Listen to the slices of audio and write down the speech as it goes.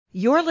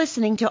You're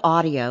listening to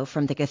audio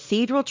from the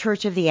Cathedral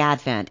Church of the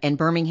Advent in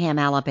Birmingham,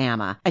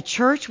 Alabama, a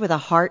church with a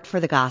heart for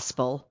the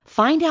gospel.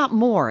 Find out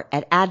more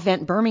at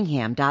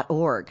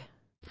adventbirmingham.org.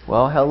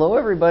 Well, hello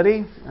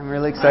everybody. I'm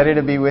really excited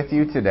to be with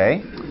you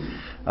today.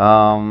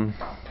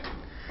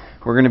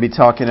 We're going to be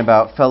talking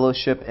about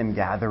fellowship and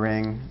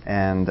gathering,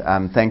 and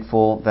I'm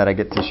thankful that I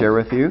get to share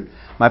with you.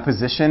 My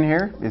position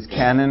here is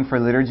canon for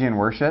liturgy and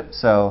worship,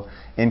 so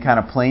in kind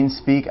of plain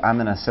speak, I'm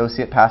an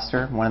associate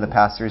pastor, one of the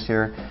pastors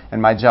here, and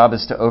my job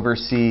is to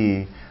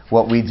oversee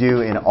what we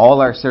do in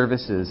all our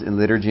services in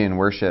liturgy and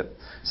worship.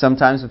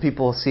 Sometimes when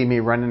people see me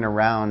running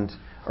around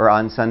or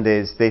on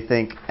Sundays, they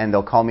think, and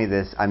they'll call me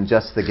this, I'm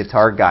just the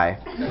guitar guy.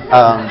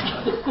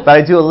 But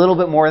I do a little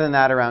bit more than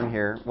that around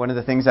here. One of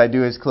the things I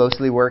do is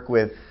closely work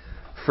with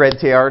Fred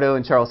Teardo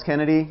and Charles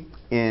Kennedy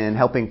in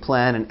helping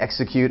plan and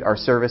execute our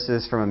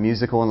services from a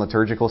musical and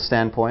liturgical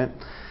standpoint.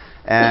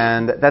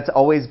 And that's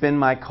always been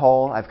my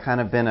call. I've kind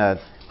of been a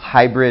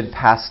hybrid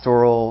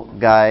pastoral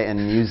guy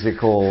and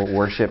musical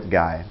worship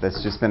guy.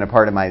 That's just been a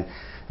part of my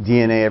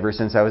DNA ever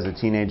since I was a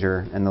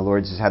teenager, and the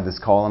Lord's just had this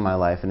call in my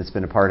life, and it's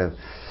been a part of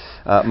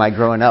my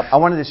growing up. I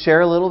wanted to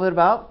share a little bit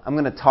about. I'm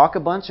going to talk a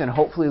bunch and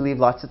hopefully leave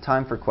lots of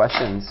time for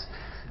questions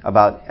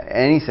about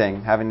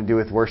anything having to do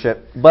with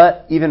worship.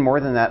 But even more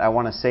than that, I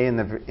want to say in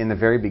the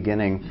very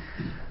beginning,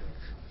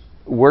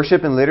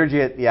 worship and liturgy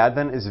at the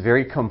Advent is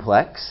very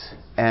complex,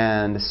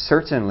 and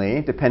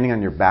certainly, depending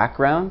on your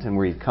background and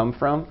where you come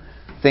from,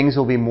 things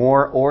will be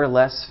more or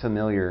less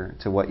familiar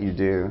to what you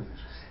do.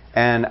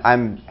 And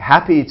I'm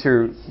happy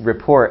to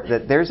report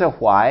that there's a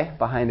why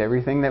behind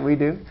everything that we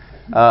do,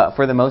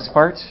 for the most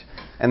part.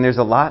 And there's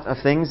a lot of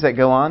things that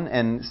go on,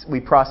 and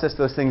we process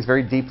those things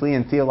very deeply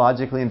and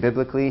theologically and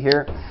biblically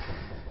here.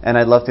 And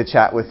I'd love to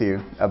chat with you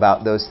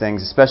about those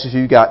things, especially if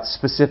you've got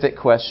specific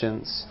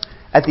questions.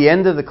 At the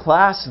end of the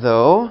class,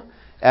 though,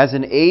 as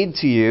an aid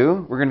to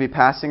you, we're going to be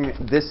passing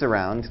this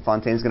around.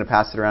 Fontaine's going to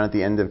pass it around at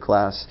the end of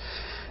class.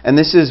 And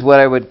this is what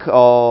I would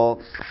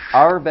call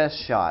our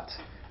best shot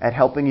at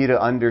helping you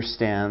to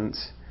understand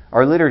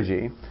our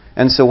liturgy.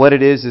 And so what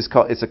it is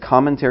it's a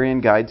commentary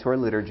and guide to our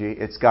liturgy.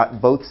 It's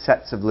got both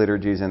sets of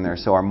liturgies in there.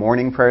 So our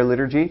morning prayer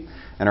liturgy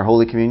and our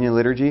Holy Communion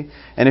liturgy.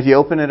 And if you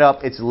open it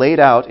up, it's laid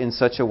out in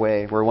such a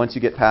way where once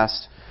you get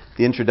past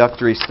the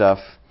introductory stuff,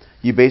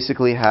 you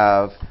basically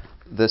have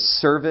the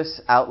service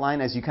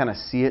outline as you kind of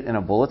see it in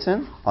a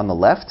bulletin on the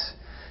left,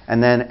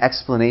 and then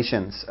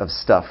explanations of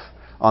stuff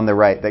on the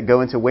right that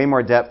go into way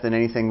more depth than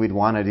anything we'd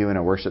want to do in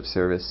a worship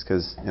service,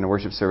 because in a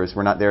worship service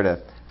we're not there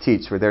to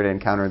teach, we're there to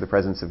encounter the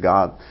presence of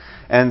God.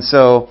 And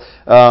so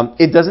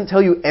it doesn't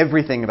tell you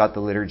everything about the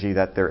liturgy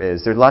that there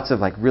is. There's lots of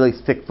really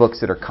thick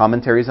books that are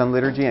commentaries on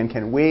liturgy and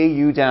can weigh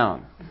you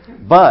down.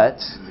 But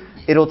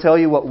it'll tell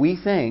you what we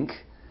think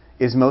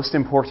is most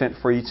important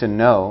for you to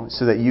know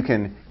so that you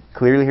can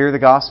clearly hear the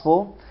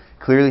gospel,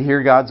 clearly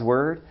hear God's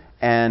word,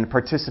 and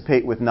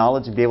participate with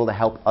knowledge and be able to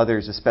help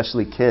others,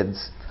 especially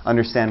kids,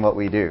 understand what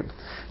we do.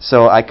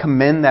 So I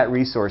commend that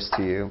resource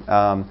to you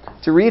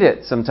to read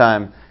it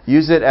sometime.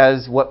 Use it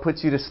as what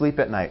puts you to sleep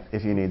at night,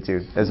 if you need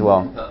to, as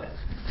well.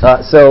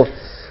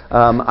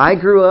 I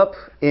grew up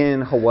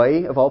in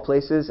Hawaii, of all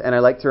places, and I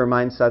like to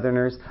remind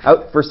Southerners.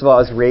 First of all,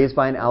 I was raised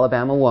by an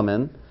Alabama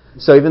woman,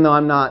 so even though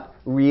I'm not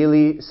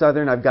really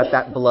Southern, I've got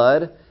that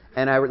blood.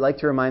 And I would like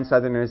to remind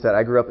Southerners that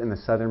I grew up in the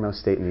southernmost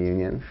state in the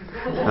Union.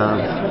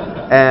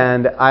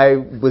 And I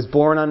was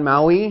born on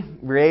Maui,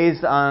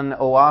 raised on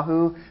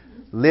Oahu,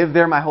 lived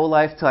there my whole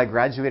life till I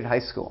graduated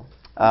high school.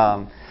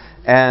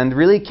 And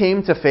really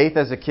came to faith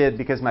as a kid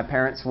because my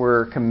parents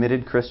were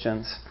committed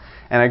Christians.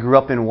 And I grew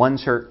up in one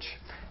church.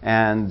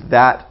 And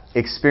that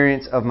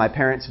experience of my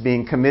parents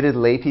being committed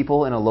lay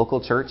people in a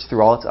local church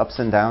through all its ups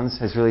and downs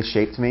has really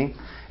shaped me.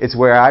 It's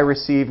where I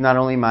received not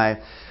only my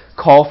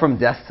call from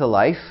death to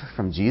life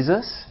from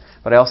Jesus,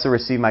 but I also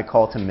received my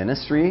call to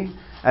ministry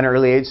at an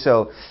early age.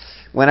 So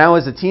when I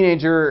was a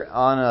teenager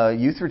on a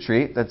youth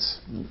retreat, it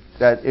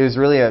was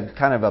really a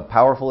kind of a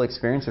powerful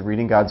experience of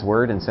reading God's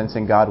word and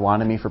sensing God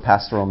wanted me for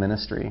pastoral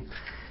ministry.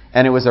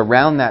 And it was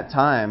around that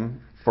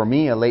time, for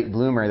me, a late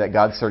bloomer, that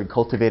God started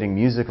cultivating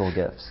musical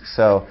gifts.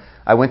 So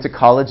I went to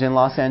college in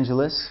Los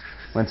Angeles,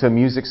 went to a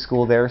music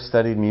school there,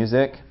 studied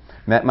music,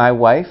 met my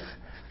wife.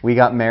 We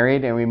got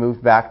married and we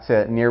moved back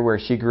to near where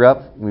she grew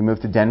up. We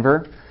moved to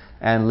Denver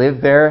and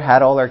lived there,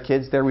 had all our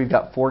kids there. We've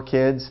got 4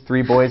 kids,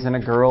 3 boys and a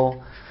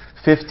girl,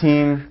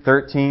 15,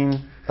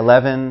 13,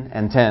 11,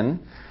 and 10.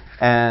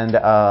 And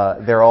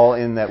they're all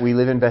in that. We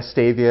live in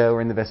Vestavia.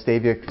 We're in the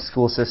Vestavia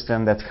school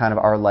system. That's kind of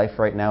our life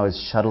right now, is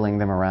shuttling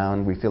them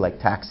around. We feel like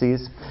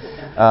taxis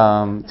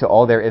to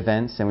all their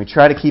events. And we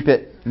try to keep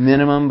it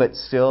minimum, but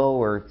still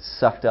we're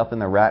sucked up in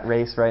the rat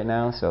race right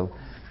now. So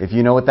if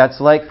you know what that's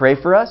like, pray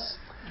for us.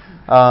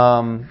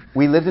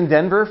 We lived in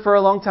Denver for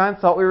a long time,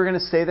 thought we were going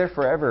to stay there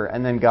forever.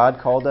 And then God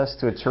called us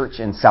to a church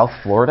in South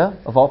Florida,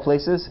 of all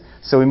places.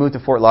 So we moved to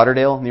Fort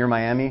Lauderdale, near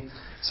Miami,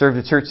 served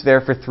a church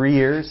there for 3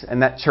 years.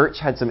 And that church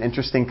had some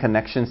interesting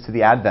connections to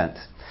the Advent.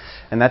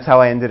 And that's how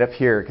I ended up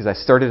here, because I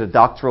started a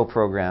doctoral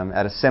program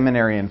at a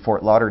seminary in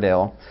Fort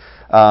Lauderdale.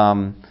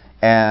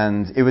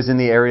 And it was in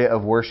the area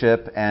of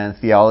worship and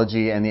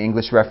theology and the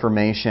English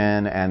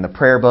Reformation and the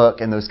prayer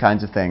book and those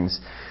kinds of things.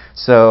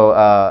 So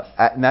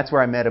and that's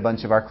where I met a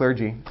bunch of our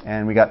clergy,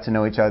 and we got to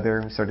know each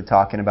other. We started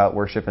talking about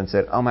worship and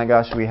said, oh my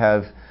gosh, we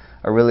have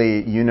a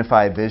really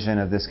unified vision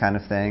of this kind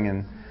of thing,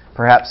 and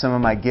perhaps some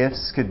of my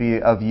gifts could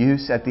be of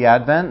use at the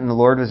Advent. And the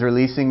Lord was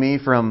releasing me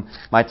from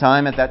my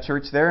time at that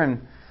church there, and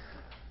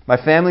my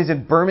family's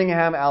in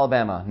Birmingham,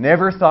 Alabama.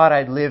 Never thought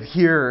I'd live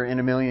here in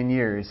a million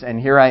years. And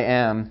here I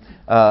am,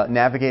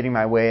 navigating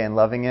my way and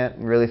loving it,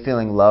 and really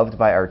feeling loved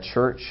by our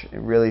church,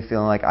 really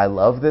feeling like I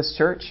love this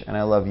church and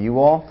I love you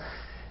all.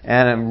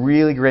 And I'm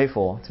really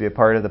grateful to be a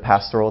part of the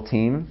pastoral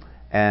team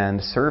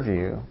and serve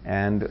you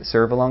and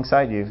serve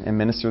alongside you and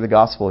minister the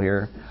gospel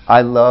here.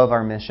 I love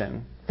our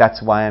mission.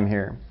 That's why I'm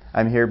here.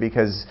 I'm here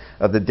because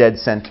of the dead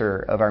center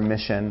of our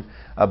mission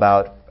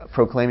about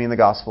proclaiming the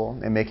gospel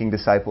and making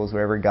disciples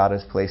wherever God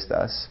has placed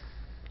us.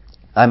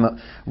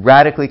 I'm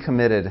radically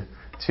committed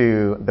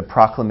to the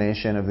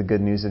proclamation of the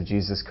good news of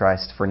Jesus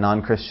Christ for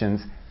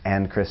non-Christians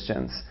and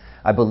Christians.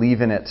 I believe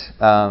in it.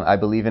 I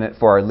believe in it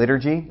for our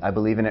liturgy. I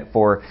believe in it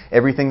for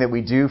everything that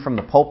we do from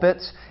the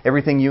pulpit,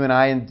 everything you and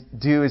I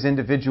do as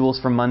individuals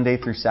from Monday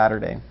through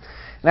Saturday. And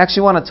I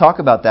actually want to talk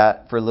about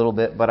that for a little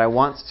bit, but I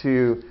want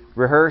to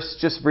rehearse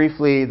just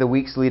briefly the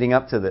weeks leading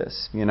up to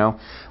this.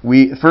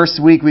 First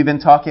week we've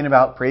been talking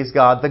about, praise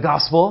God, the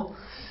gospel.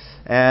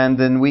 And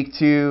then week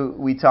 2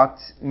 we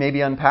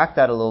unpacked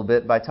that a little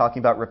bit by talking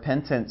about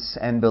repentance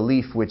and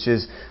belief, which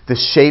is the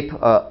shape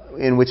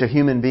in which a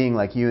human being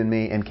like you and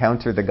me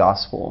encounter the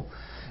gospel.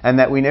 And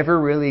that we never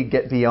really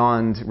get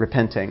beyond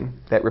repenting.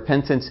 That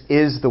repentance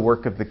is the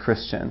work of the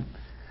Christian.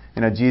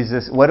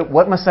 Jesus,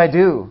 what must I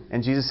do?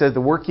 And Jesus says, the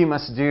work you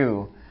must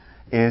do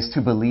is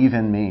to believe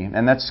in me.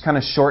 And that's kind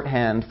of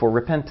shorthand for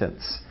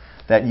repentance.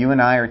 That you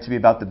and I are to be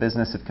about the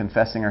business of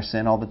confessing our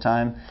sin all the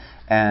time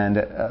and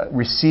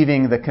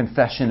receiving the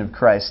confession of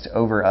Christ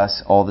over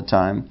us all the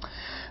time.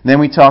 Then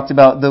we talked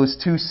about those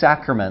 2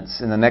 sacraments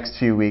in the next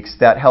few weeks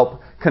that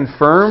help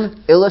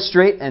confirm,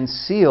 illustrate, and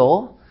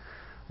seal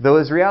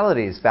those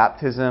realities,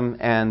 baptism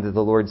and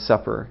the Lord's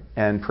Supper.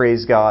 And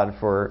praise God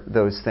for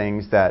those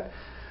things that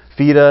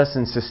feed us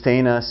and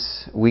sustain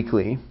us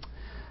weekly.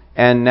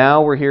 And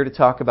now we're here to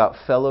talk about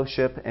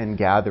fellowship and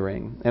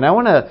gathering. And I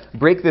want to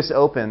break this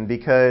open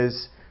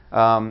because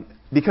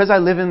I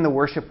live in the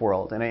worship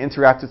world and I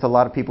interact with a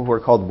lot of people who are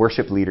called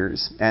worship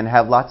leaders and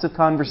have lots of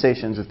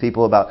conversations with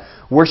people about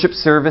worship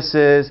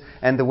services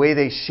and the way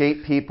they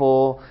shape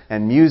people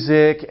and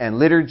music and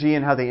liturgy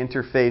and how they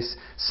interface.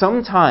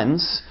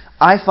 Sometimes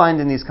I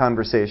find in these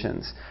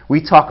conversations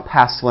we talk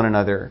past one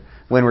another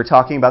when we're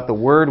talking about the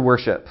word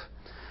worship.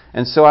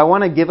 And so I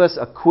want to give us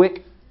a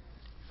quick,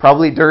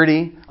 probably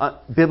dirty,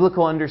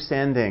 biblical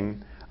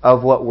understanding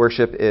of what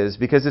worship is,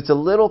 because it's a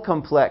little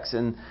complex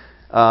and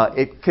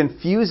it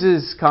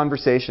confuses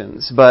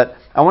conversations. But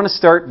I want to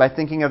start by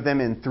thinking of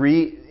them in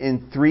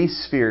three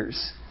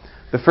spheres.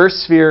 The first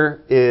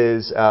sphere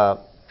is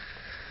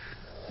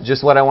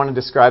just what I want to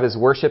describe as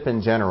worship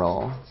in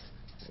general.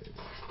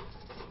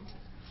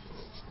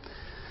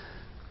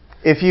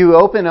 If you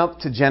open up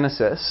to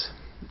Genesis,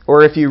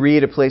 or if you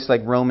read a place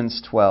like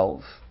Romans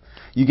 12,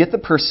 you get the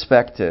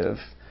perspective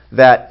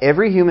that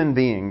every human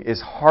being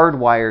is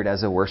hardwired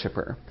as a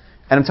worshiper.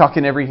 And I'm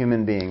talking every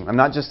human being. I'm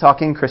not just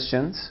talking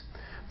Christians.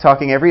 I'm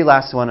talking every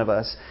last one of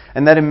us.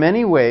 And that in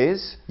many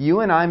ways,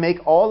 you and I make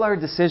all our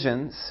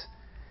decisions,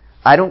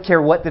 I don't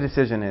care what the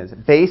decision is,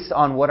 based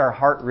on what our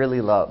heart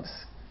really loves.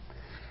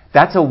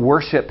 That's a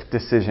worship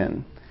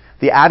decision.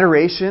 The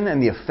adoration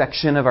and the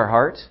affection of our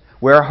heart,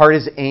 where our heart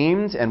is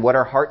aimed and what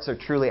our hearts are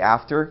truly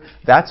after,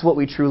 that's what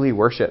we truly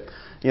worship.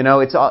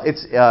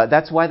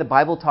 That's why the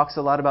Bible talks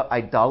a lot about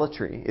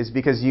idolatry, is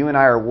because you and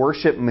I are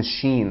worship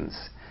machines.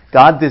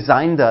 God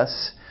designed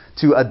us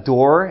to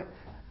adore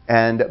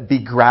and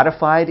be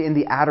gratified in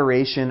the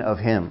adoration of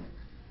Him.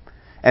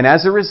 And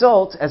as a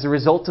result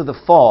of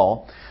the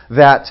fall,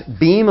 that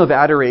beam of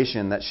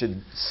adoration that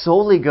should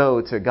solely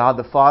go to God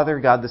the Father,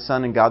 God the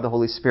Son, and God the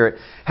Holy Spirit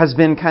has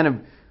been kind of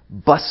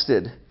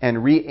busted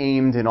and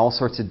re-aimed in all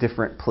sorts of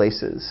different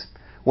places.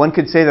 One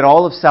could say that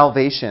all of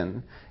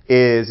salvation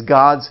is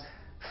God's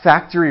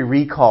factory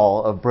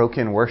recall of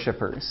broken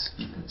worshipers,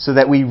 so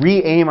that we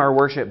re-aim our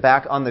worship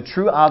back on the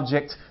true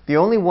object, the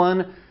only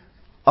one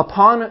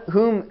upon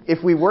whom,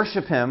 if we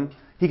worship Him,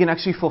 He can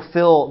actually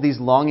fulfill these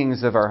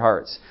longings of our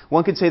hearts.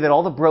 One could say that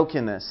all the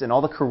brokenness and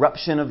all the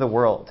corruption of the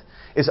world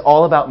is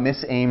all about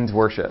misaimed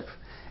worship.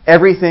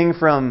 Everything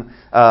from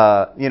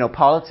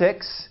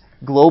politics,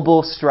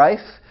 global strife,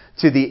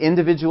 to the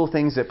individual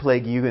things that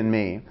plague you and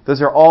me.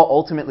 Those are all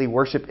ultimately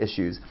worship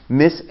issues.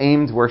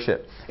 Misaimed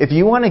worship. If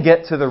you want to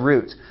get to the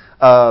root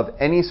of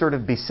any sort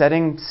of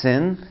besetting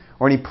sin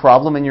or any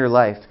problem in your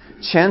life,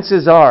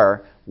 chances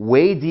are,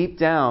 way deep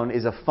down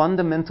is a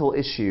fundamental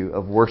issue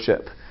of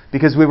worship.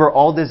 Because we were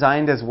all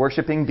designed as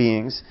worshiping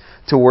beings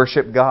to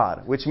worship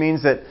God. Which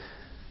means that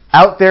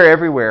Out there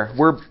everywhere,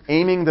 we're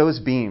aiming those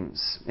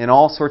beams in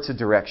all sorts of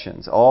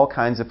directions, all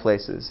kinds of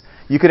places.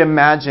 You could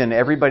imagine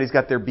everybody's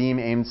got their beam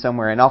aimed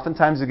somewhere, and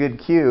oftentimes a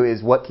good cue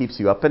is what keeps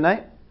you up at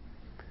night,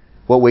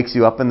 what wakes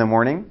you up in the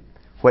morning,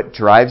 what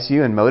drives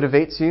you and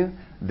motivates you.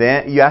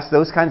 Then you ask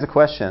those kinds of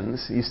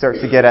questions, you start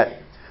to get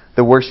at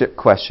the worship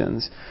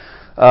questions.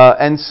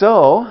 And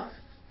so,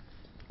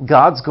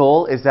 God's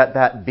goal is that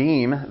that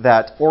beam,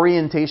 that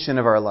orientation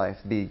of our life,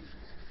 be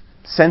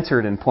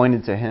centered and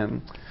pointed to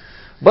Him.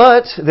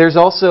 But there's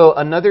also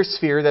another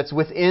sphere that's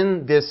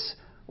within this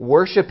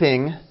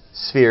worshiping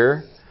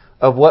sphere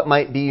of what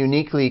might be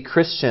uniquely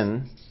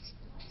Christian.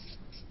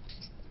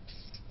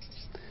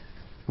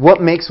 What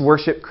makes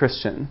worship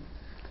Christian?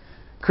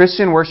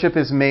 Christian worship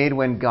is made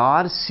when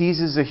God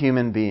seizes a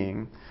human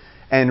being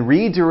and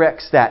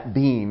redirects that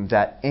beam,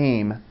 that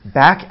aim,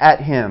 back at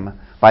Him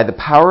by the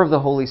power of the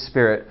Holy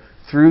Spirit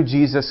through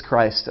Jesus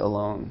Christ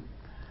alone.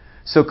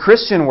 So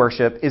Christian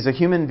worship is a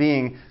human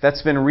being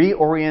that's been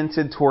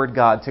reoriented toward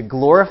God to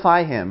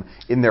glorify Him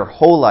in their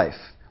whole life.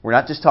 We're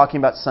not just talking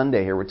about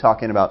Sunday here, we're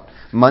talking about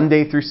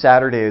Monday through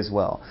Saturday as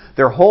well.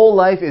 Their whole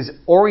life is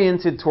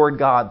oriented toward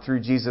God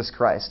through Jesus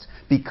Christ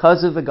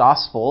because of the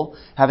gospel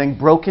having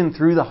broken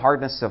through the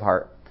hardness of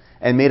heart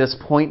and made us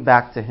point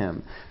back to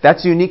Him.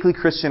 That's uniquely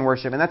Christian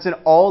worship, and that's an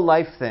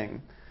all-life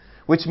thing,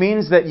 which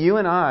means that you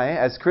and I,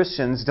 as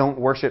Christians, don't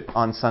worship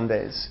on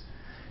Sundays.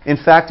 In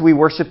fact, we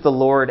worship the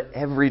Lord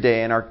every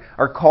day, and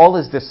our call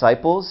as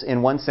disciples,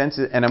 in one sense,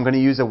 and I'm going to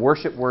use a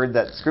worship word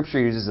that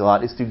Scripture uses a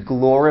lot, is to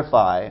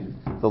glorify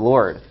the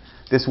Lord.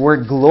 This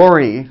word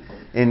glory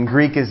in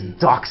Greek is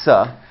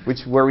doxa,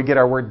 where we get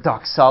our word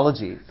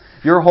doxology.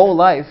 Your whole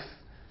life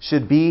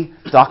should be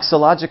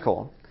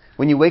doxological.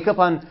 When you wake up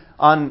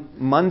on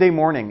Monday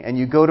morning and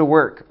you go to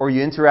work, or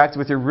you interact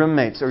with your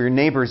roommates or your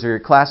neighbors or your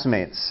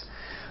classmates,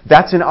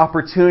 that's an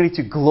opportunity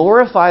to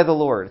glorify the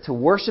Lord, to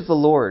worship the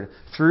Lord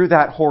through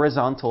that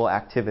horizontal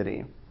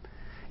activity.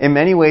 In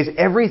many ways,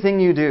 everything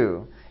you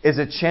do is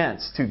a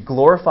chance to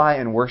glorify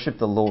and worship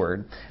the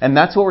Lord. And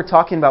that's what we're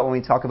talking about when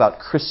we talk about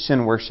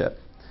Christian worship.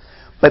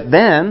 But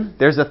then,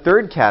 there's a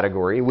third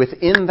category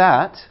within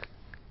that,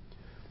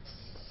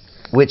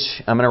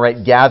 which I'm going to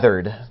write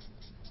gathered.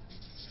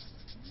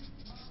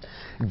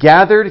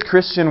 Gathered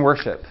Christian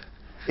worship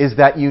is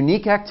that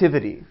unique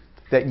activity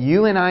that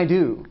you and I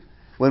do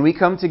when we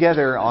come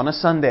together on a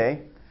Sunday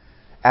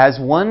as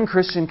one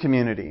Christian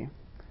community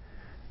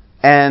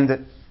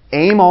and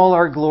aim all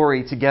our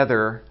glory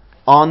together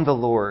on the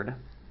Lord.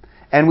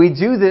 And we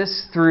do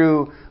this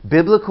through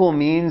biblical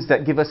means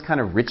that give us kind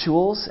of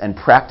rituals and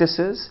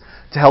practices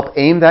to help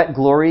aim that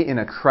glory in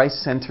a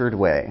Christ-centered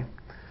way.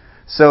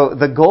 So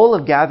the goal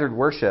of gathered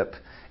worship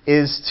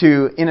is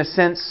to, in a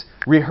sense,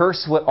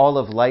 rehearse what all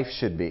of life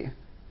should be.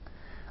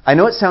 I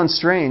know it sounds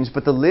strange,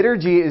 but the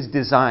liturgy is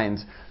designed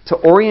to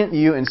orient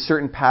you in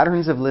certain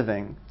patterns of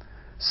living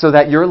so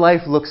that your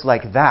life looks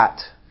like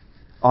that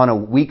on a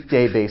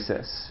weekday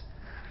basis.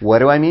 What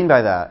do I mean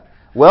by that?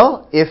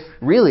 Well, if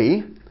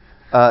really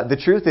the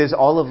truth is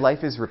all of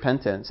life is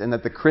repentance and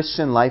that the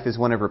Christian life is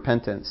one of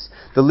repentance,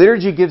 the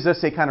liturgy gives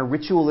us a kind of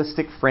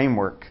ritualistic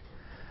framework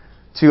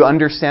to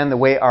understand the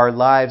way our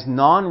lives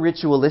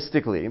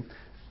non-ritualistically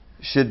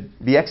should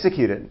be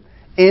executed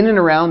in and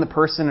around the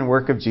person and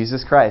work of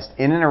Jesus Christ,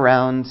 in and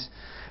around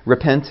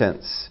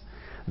repentance.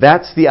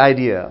 That's the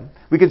idea.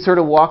 We could sort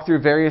of walk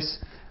through various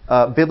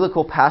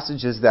biblical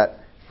passages that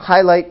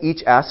highlight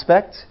each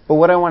aspect, but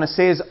what I want to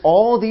say is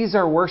all these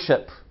are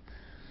worship.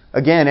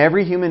 Again,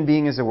 every human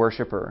being is a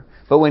worshiper.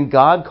 But when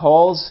God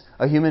calls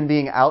a human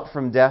being out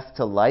from death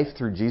to life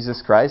through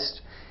Jesus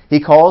Christ,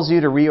 He calls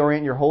you to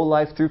reorient your whole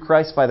life through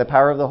Christ by the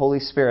power of the Holy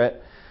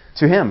Spirit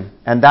to Him.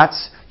 And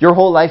that's, your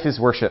whole life is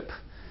worship.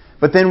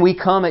 But then we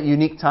come at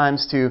unique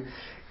times to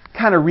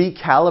kind of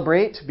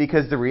recalibrate,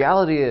 because the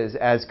reality is,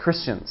 as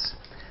Christians,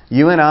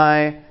 you and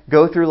I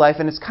go through life,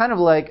 and it's kind of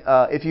like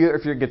if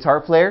you're a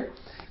guitar player,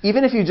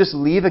 even if you just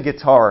leave a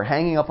guitar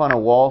hanging up on a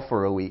wall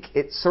for a week,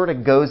 it sort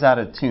of goes out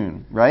of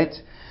tune, right?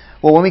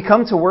 Well, when we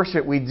come to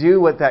worship, we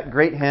do what that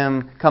great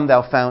hymn, Come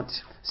Thou Fount,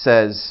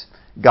 says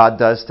God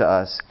does to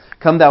us.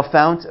 Come Thou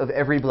Fount of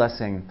every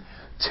blessing,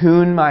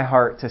 tune my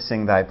heart to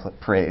sing Thy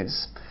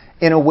praise.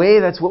 In a way,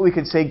 that's what we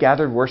could say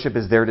gathered worship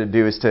is there to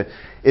do, is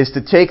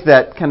to take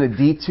that kind of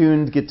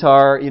detuned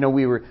guitar. You know,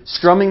 we were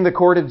strumming the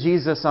chord of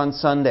Jesus on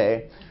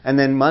Sunday, and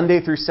then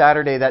Monday through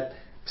Saturday, that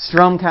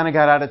strum kind of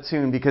got out of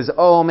tune because,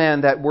 oh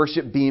man, that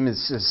worship beam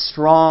is a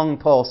strong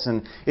pulse,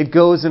 and it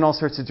goes in all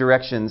sorts of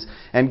directions.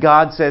 And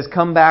God says,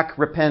 come back,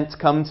 repent,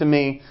 come to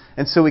me.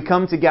 And so we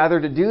come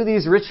together to do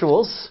these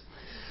rituals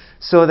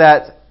so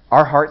that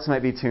our hearts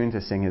might be tuned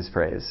to sing His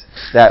praise.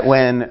 That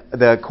when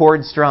the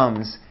chord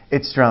strums,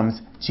 it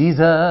strums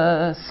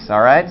Jesus.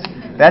 All right?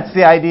 That's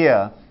the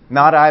idea.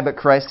 Not I, but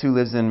Christ who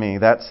lives in me.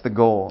 That's the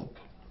goal.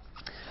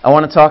 I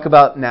want to talk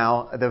about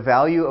now the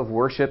value of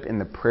worship in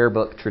the prayer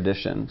book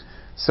tradition.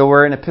 So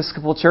we're an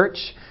Episcopal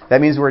church.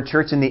 That means we're a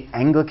church in the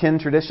Anglican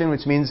tradition,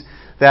 which means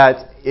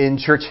that in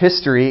church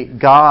history,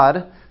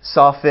 God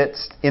saw fit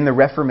in the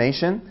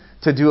Reformation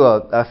to do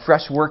a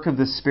fresh work of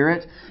the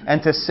Spirit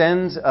and to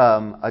send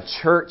a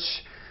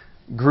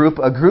group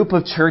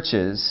of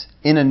churches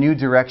in a new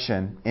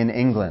direction in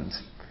England.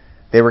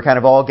 They were kind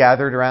of all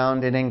gathered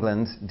around in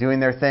England doing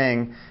their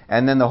thing,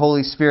 and then the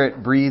Holy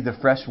Spirit breathed a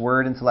fresh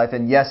word into life.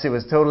 And yes, it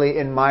was totally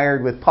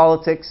admired with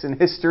politics and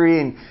history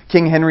and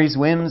King Henry's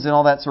whims and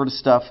all that sort of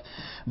stuff.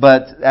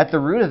 But at the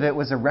root of it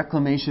was a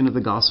reclamation of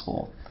the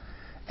gospel.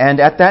 And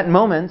at that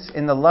moment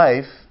in the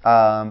life,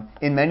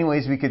 in many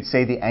ways we could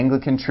say the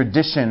Anglican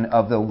tradition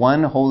of the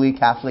one holy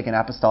Catholic and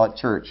Apostolic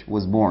Church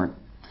was born.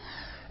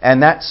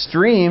 And that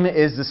stream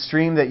is the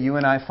stream that you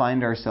and I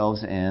find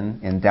ourselves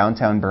in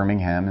downtown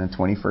Birmingham in the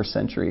 21st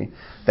century.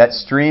 That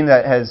stream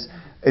that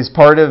is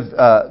part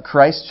of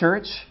Christ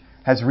Church,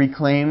 has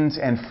reclaimed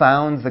and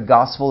found the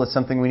gospel as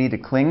something we need to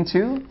cling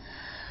to.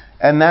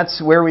 And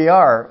that's where we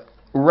are.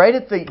 Right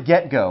at the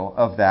get-go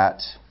of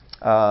that,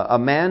 a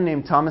man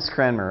named Thomas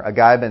Cranmer, a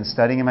guy I've been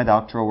studying in my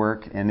doctoral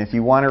work, and if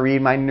you want to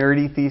read my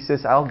nerdy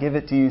thesis, I'll give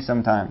it to you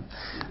sometime.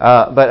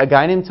 But a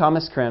guy named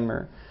Thomas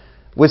Cranmer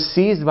was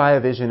seized by a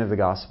vision of the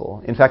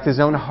gospel. In fact, his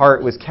own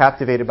heart was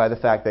captivated by the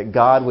fact that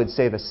God would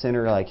save a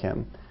sinner like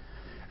him.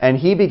 And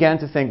he began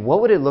to think,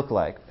 what would it look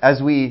like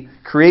as we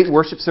create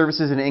worship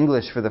services in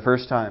English for the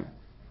first time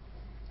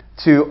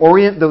to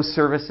orient those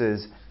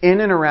services in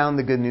and around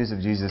the good news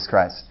of Jesus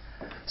Christ?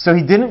 So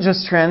he didn't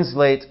just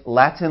translate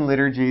Latin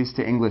liturgies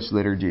to English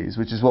liturgies,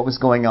 which is what was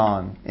going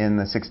on in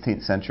the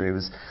 16th century. It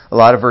was a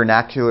lot of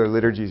vernacular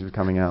liturgies were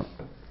coming out.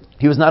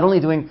 He was not only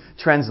doing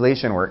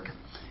translation work,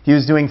 he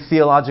was doing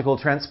theological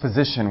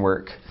transposition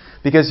work,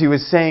 because he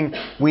was saying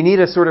we need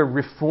a sort of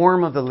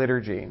reform of the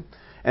liturgy.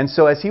 And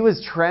so as he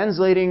was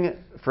translating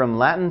from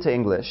Latin to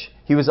English,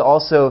 he was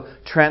also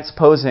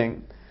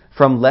transposing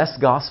from less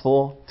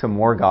gospel to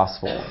more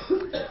gospel.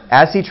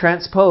 As he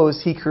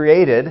transposed, he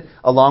created,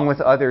 along with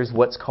others,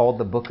 what's called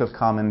the Book of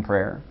Common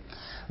Prayer.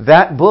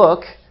 That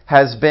book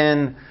has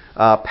been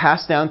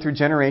passed down through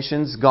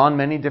generations, gone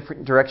many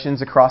different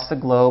directions across the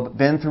globe,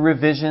 been through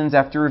revisions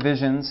after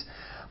revisions.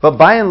 But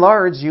by and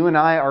large, you and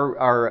I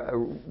are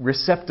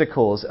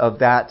receptacles of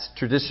that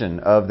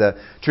tradition, of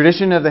the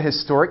tradition of the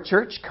historic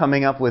church,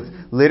 coming up with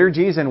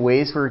liturgies and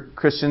ways for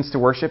Christians to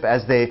worship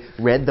as they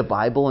read the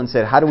Bible and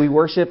said, how do we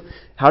worship?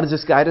 How does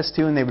this guide us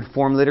to? And they would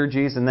form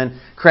liturgies. And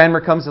then Cranmer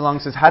comes along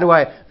and says, how do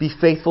I be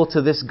faithful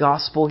to this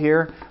gospel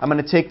here? I'm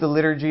going to take the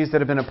liturgies that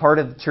have been a part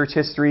of church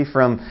history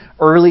from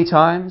early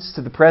times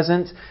to the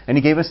present. And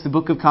he gave us the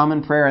Book of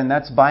Common Prayer. And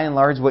that's by and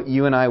large what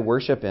you and I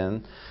worship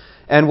in.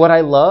 And what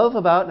I love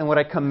about and what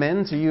I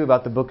commend to you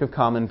about the Book of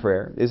Common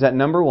Prayer is that,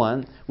 number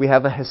one, we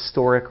have a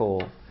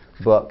historical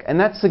book. And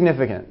that's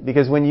significant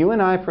because when you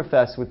and I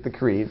profess with the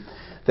Creed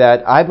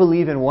that I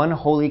believe in one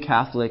holy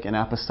Catholic and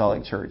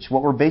Apostolic Church,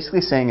 what we're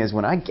basically saying is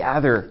when I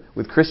gather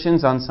with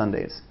Christians on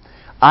Sundays,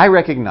 I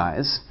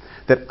recognize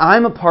that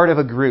I'm a part of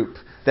a group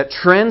that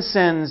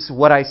transcends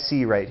what I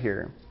see right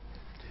here.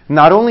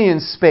 Not only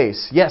in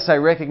space. Yes, I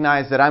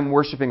recognize that I'm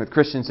worshiping with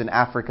Christians in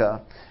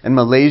Africa and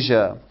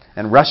Malaysia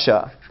and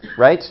Russia,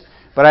 right?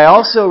 But I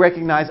also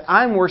recognize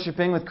I'm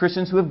worshiping with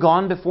Christians who have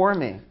gone before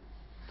me.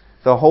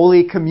 The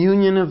Holy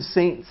Communion of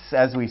Saints,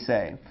 as we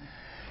say.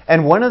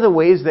 And one of the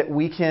ways that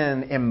we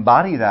can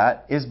embody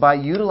that is by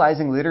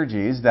utilizing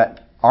liturgies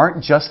that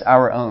aren't just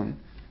our own,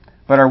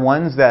 but are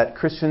ones that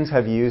Christians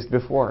have used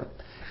before.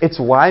 It's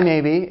why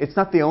maybe, it's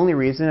not the only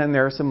reason, and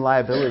there are some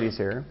liabilities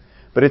here,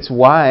 but it's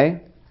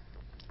why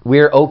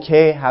we're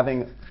okay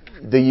having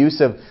the use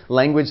of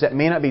language that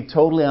may not be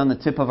totally on the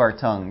tip of our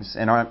tongues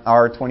in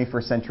our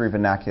 21st century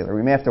vernacular.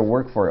 We may have to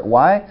work for it.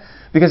 Why?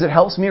 Because it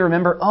helps me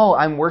remember,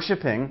 I'm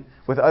worshiping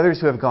with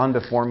others who have gone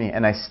before me,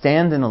 and I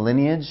stand in a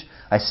lineage,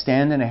 I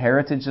stand in a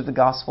heritage of the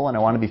gospel, and I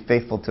want to be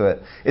faithful to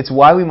it. It's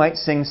why we might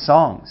sing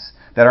songs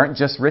that aren't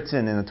just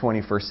written in the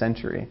 21st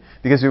century,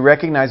 because we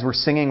recognize we're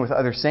singing with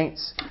other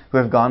saints who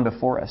have gone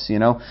before us,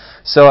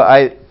 So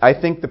I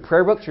think the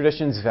prayer book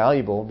tradition is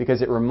valuable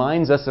because it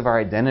reminds us of our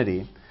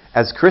identity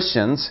as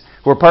Christians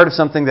who are part of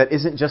something that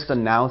isn't just a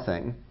now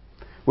thing,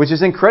 which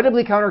is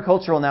incredibly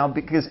countercultural now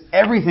because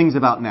everything's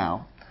about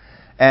now.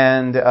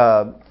 And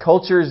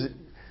culture's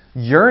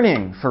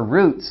yearning for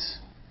roots.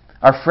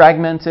 Our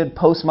fragmented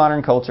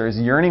postmodern culture is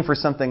yearning for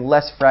something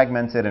less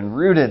fragmented and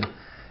rooted.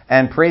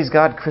 And praise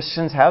God,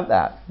 Christians have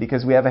that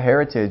because we have a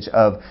heritage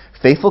of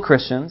faithful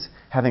Christians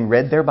having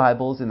read their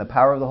Bibles in the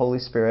power of the Holy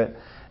Spirit,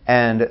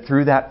 and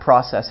through that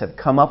process have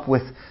come up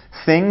with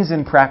things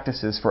and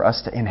practices for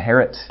us to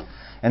inherit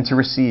and to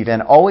receive.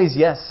 And always,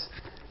 yes,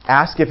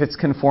 ask if it's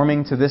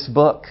conforming to this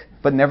book,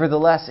 but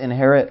nevertheless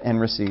inherit and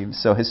receive.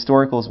 So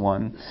historical is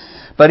one.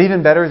 But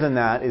even better than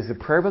that is the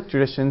prayer book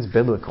tradition's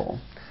biblical.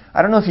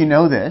 I don't know if you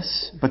know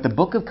this, but the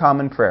Book of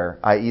Common Prayer,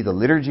 i.e. the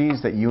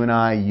liturgies that you and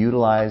I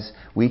utilize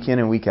week in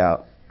and week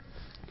out,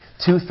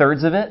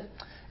 2/3 of it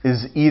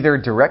is either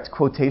direct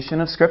quotation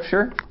of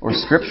Scripture or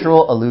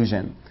scriptural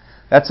allusion.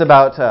 That's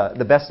about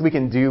the best we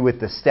can do with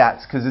the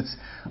stats because it's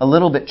a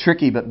little bit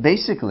tricky, but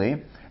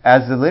basically,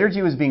 as the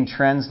liturgy was being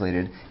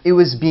translated, it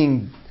was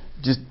being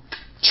just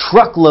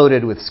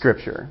truckloaded with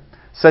Scripture.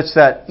 such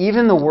that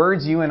even the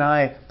words you and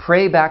I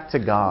pray back to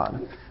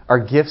God are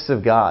gifts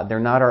of God. They're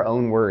not our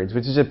own words,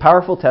 which is a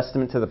powerful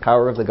testament to the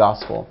power of the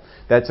gospel.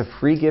 That's a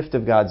free gift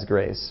of God's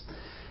grace.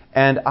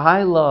 And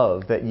I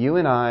love that you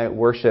and I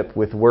worship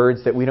with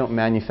words that we don't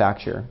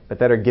manufacture, but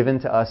that are given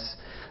to us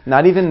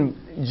not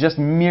even just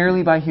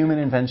merely by human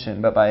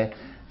invention, but by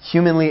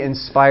humanly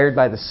inspired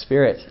by the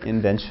Spirit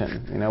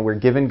invention. We're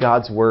given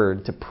God's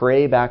word to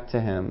pray back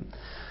to Him.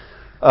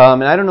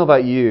 And I don't know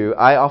about you,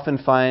 I often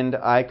find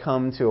I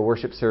come to a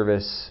worship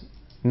service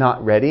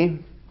not ready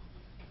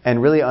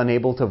and really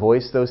unable to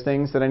voice those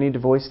things that I need to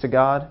voice to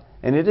God.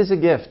 And it is a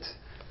gift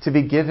to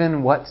be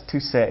given what to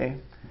say.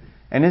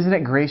 And isn't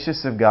it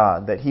gracious of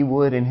God that He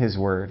would, in His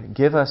Word,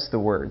 give us the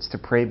words to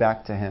pray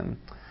back to Him?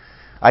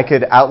 I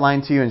could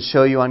outline to you and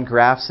show you on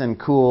graphs and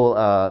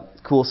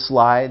cool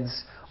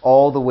slides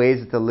all the ways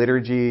that the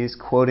liturgy is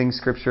quoting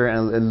Scripture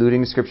and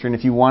alluding to Scripture. And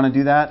if you want to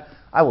do that,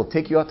 I will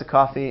take you out to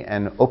coffee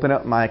and open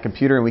up my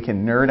computer and we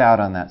can nerd out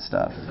on that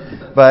stuff.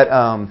 But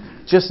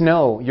just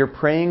know you're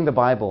praying the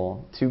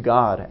Bible to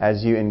God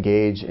as you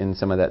engage in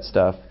some of that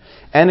stuff.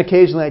 And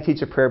occasionally I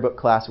teach a prayer book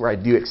class where I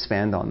do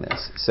expand on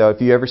this. So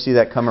if you ever see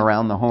that come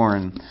around the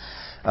horn,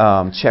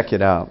 check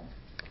it out.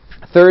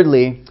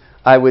 Thirdly,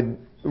 I would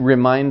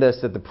remind us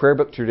that the prayer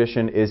book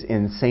tradition is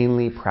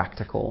insanely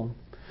practical.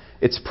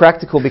 It's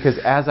practical because,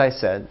 as I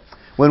said,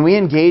 when we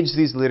engage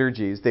these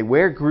liturgies, they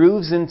wear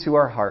grooves into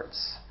our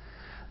hearts.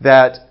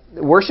 That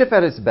worship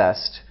at its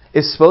best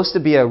is supposed to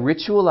be a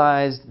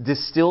ritualized,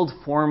 distilled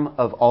form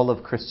of all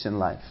of Christian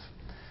life.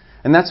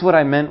 And that's what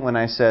I meant when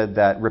I said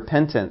that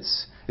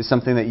repentance is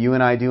something that you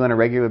and I do on a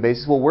regular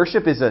basis. Well,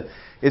 worship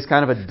is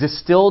kind of a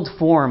distilled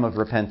form of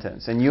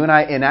repentance. And you and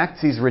I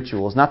enact these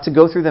rituals, not to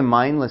go through them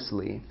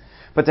mindlessly,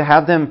 but to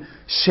have them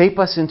shape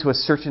us into a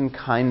certain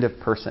kind of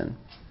person.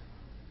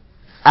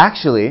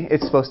 Actually,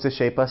 it's supposed to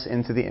shape us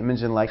into the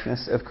image and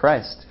likeness of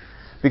Christ.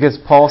 Because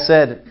Paul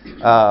said,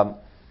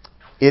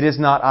 it is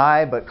not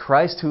I, but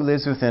Christ who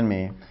lives within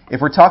me.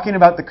 If we're talking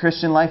about the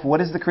Christian life,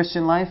 what is the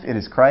Christian life? It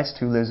is Christ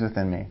who lives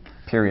within me.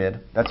 Period.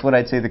 That's what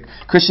I'd say. The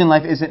Christian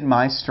life isn't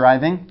my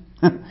striving.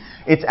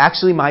 It's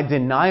actually my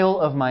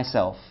denial of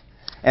myself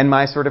and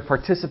my sort of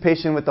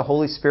participation with the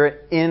Holy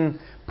Spirit in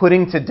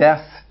putting to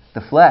death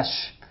the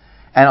flesh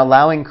and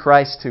allowing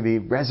Christ to be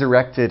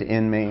resurrected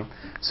in me.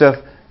 So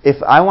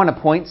if I want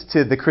to point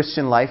to the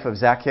Christian life of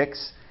Zach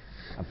Hicks,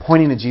 I'm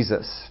pointing to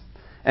Jesus.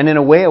 And in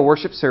a way, a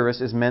worship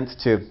service is meant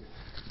to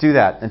do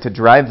that and to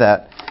drive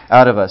that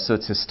out of us. So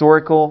it's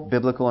historical,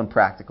 biblical, and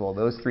practical.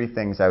 Those three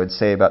things I would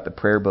say about the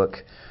prayer book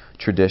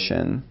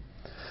tradition.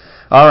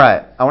 All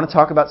right, I want to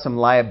talk about some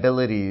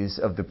liabilities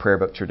of the prayer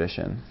book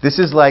tradition. This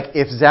is like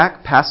if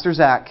Pastor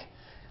Zach,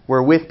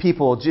 were with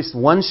people just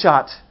one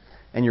shot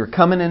and you're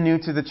coming in new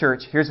to the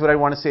church, here's what I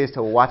want to say is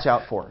to watch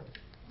out for.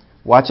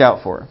 Watch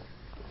out for.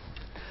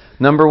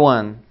 Number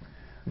one,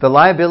 the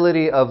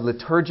liability of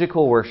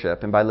liturgical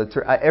worship. And by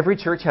every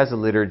church has a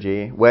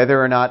liturgy,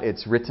 whether or not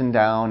it's written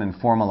down and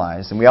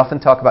formalized. And we often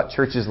talk about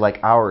churches like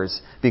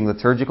ours being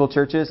liturgical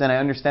churches, and I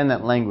understand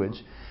that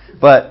language.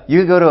 But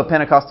you go to a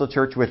Pentecostal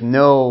church with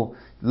no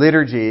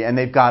liturgy, and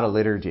they've got a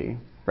liturgy,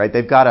 right?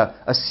 They've got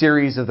a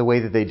series of the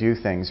way that they do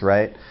things,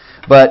 right?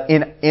 But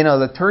in a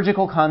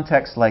liturgical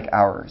context like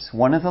ours,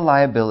 one of the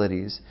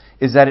liabilities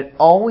is that it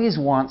always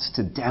wants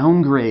to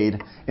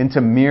downgrade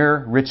into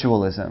mere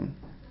ritualism.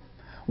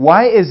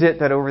 Why is it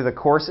that over the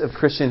course of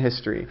Christian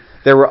history,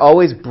 there were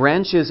always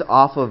branches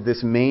off of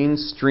this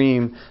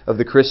mainstream of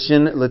the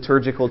Christian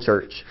liturgical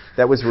church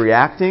that was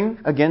reacting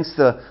against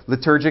the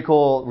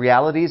liturgical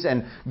realities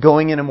and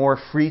going in a more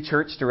free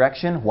church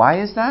direction?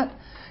 Why is that?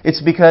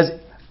 It's because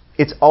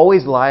it's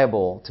always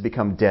liable to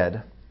become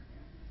dead.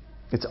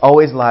 It's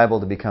always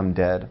liable to become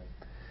dead.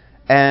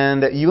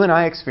 And you and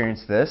I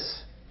experience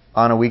this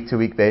on a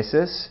week-to-week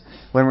basis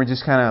when we're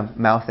just kind of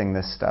mouthing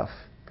this stuff.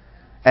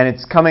 And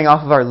it's coming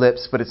off of our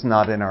lips, but it's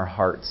not in our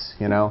hearts,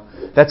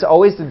 That's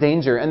always the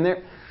danger.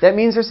 And that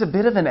means there's a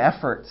bit of an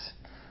effort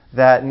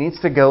that needs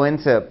to go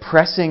into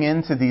pressing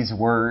into these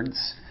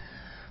words.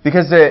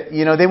 Because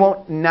they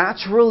won't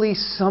naturally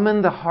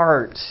summon the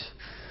heart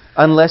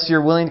unless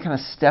you're willing to kind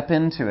of step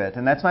into it.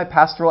 And that's my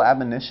pastoral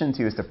admonition to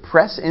you, is to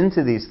press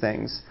into these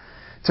things,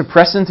 to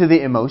press into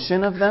the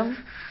emotion of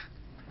them.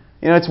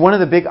 It's one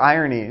of the big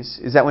ironies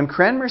is that when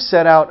Cranmer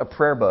set out a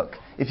prayer book,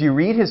 if you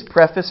read his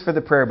preface for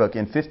the prayer book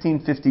in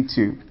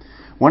 1552,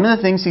 one of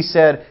the things he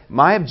said,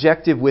 my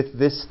objective with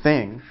this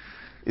thing,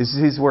 is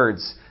his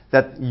words,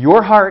 that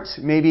your heart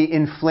may be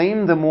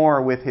inflamed the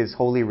more with his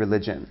holy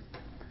religion.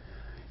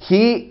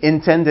 He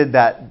intended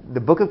that the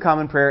Book of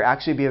Common Prayer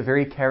actually be a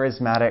very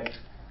charismatic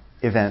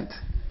event.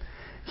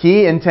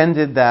 He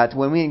intended that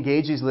when we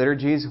engage these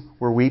liturgies,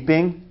 we're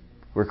weeping,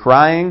 we're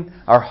crying,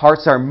 our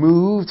hearts are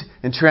moved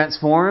and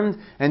transformed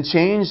and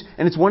changed.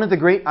 And it's one of the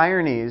great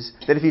ironies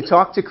that if you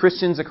talk to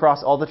Christians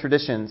across all the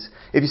traditions,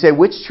 if you say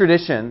which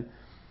tradition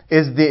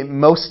is the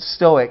most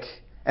stoic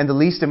and the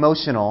least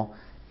emotional,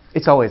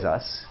 it's always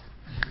us.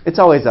 It's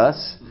always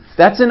us.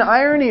 That's an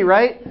irony,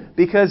 right?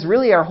 Because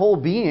really our whole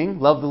being,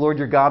 love the Lord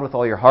your God with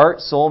all your heart,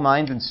 soul,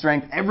 mind, and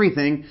strength,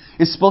 everything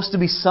is supposed to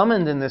be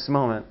summoned in this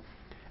moment.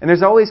 And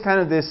there's always kind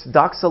of this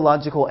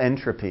doxological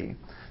entropy,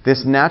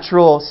 this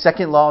natural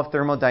second law of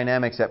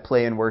thermodynamics at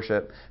play in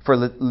worship for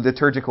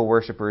liturgical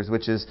worshipers,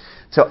 which is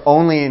to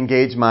only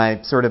engage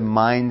my sort of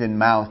mind and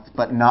mouth,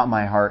 but not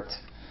my heart.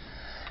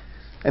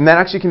 And that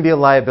actually can be a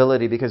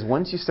liability, because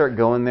once you start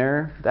going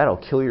there, that'll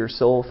kill your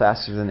soul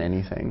faster than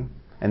anything.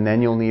 And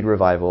then you'll need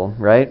revival,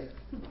 right?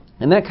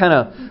 And that kind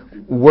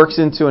of works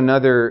into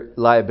another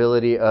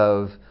liability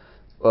of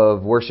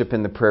worship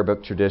in the prayer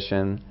book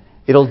tradition.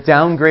 It'll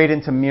downgrade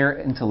into mere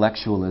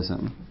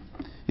intellectualism.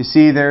 You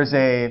see, there's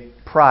a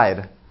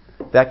pride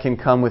that can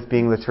come with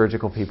being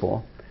liturgical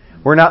people.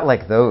 We're not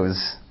like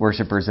those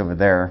worshipers over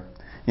there.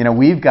 You know,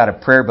 we've got a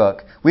prayer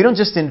book. We don't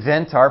just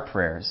invent our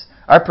prayers.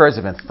 Our prayers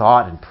have been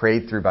thought and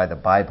prayed through by the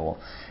Bible.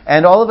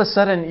 And all of a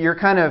sudden, you're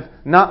kind of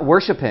not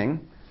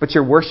worshiping, but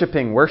you're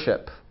worshiping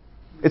worship.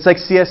 It's like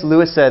C.S.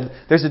 Lewis said,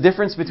 there's a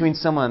difference between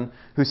someone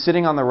who's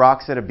sitting on the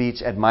rocks at a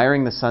beach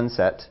admiring the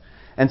sunset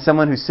and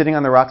someone who's sitting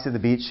on the rocks at the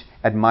beach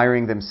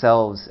admiring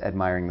themselves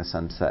admiring the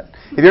sunset.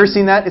 Have you ever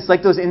seen that? It's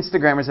like those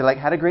Instagrammers that are like,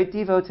 had a great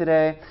Devo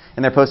today,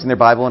 and they're posting their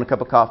Bible and a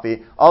cup of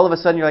coffee. All of a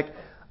sudden you're like,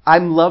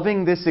 I'm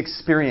loving this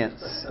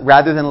experience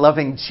rather than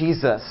loving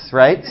Jesus,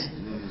 right?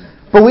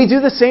 But we do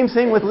the same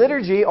thing with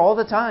liturgy all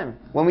the time.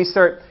 When we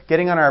start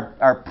getting on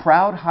our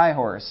proud high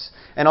horse,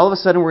 and all of a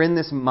sudden we're in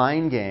this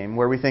mind game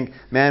where we think,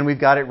 man, we've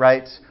got it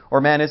right,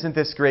 or man, isn't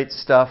this great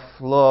stuff?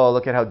 Whoa,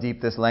 look at how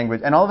deep this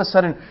language. And all of a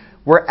sudden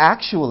we're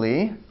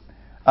actually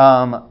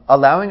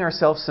allowing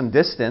ourselves some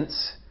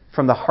distance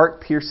from the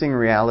heart-piercing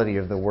reality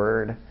of the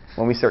Word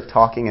when we start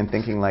talking and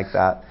thinking like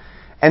that.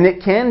 And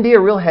it can be a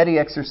real heady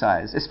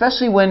exercise,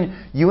 especially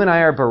when you and I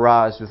are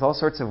barraged with all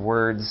sorts of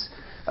words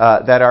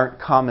that aren't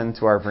common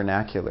to our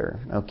vernacular,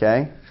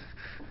 okay?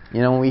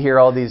 You know, when we hear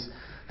all this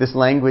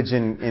language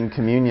in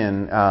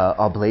communion,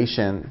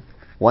 oblation,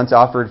 once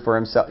offered for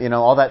himself, you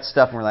know, all that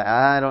stuff, and we're like,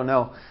 I don't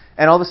know.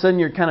 And all of a sudden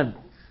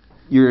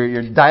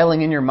you're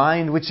dialing in your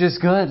mind, which is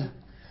good.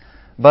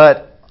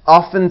 But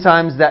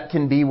oftentimes that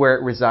can be where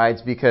it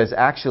resides, because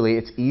actually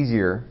it's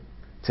easier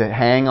to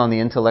hang on the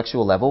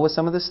intellectual level with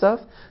some of this stuff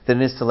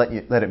than it is to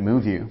let it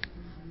move you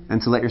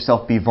and to let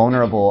yourself be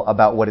vulnerable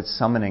about what it's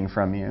summoning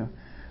from you,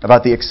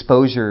 about the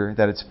exposure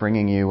that it's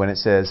bringing you when it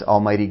says,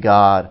 Almighty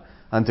God,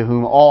 unto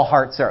whom all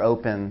hearts are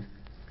open,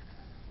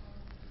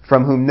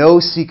 from whom no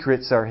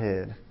secrets are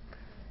hid.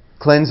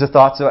 Cleanse the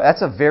thoughts.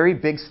 That's a very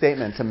big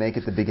statement to make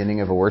at the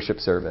beginning of a worship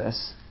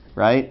service,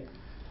 right?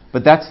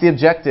 But that's the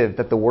objective,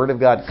 that the Word of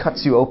God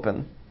cuts you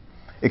open,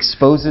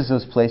 exposes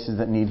those places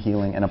that need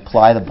healing, and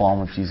apply the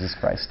balm of Jesus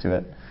Christ to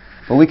it.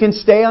 But we can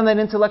stay on that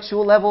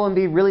intellectual level and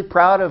be really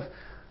proud of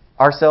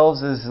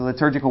ourselves as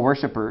liturgical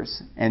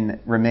worshipers and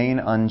remain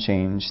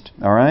unchanged.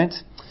 All right?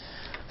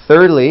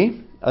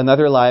 Thirdly,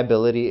 another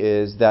liability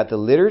is that the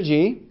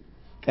liturgy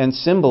and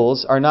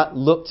symbols are not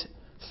looked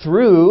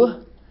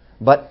through,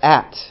 but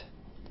at,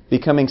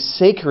 becoming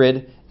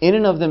sacred in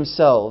and of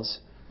themselves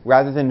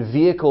rather than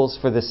vehicles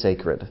for the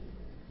sacred.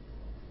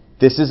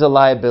 This is a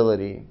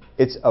liability.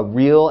 It's a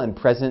real and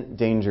present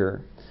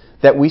danger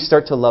that we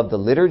start to love the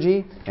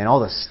liturgy and all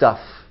the stuff,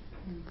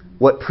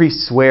 what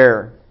priests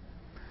wear,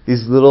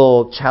 these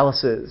little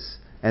chalices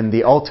and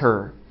the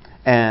altar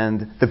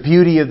and the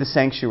beauty of the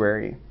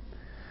sanctuary.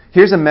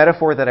 Here's a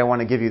metaphor that I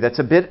want to give you that's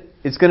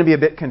it's going to be a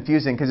bit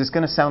confusing because it's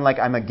going to sound like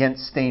I'm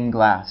against stained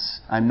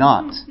glass. I'm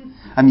not.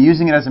 I'm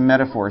using it as a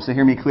metaphor, so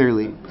hear me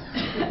clearly.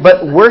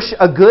 But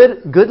a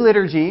good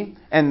liturgy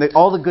and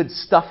all the good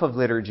stuff of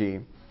liturgy,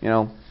 you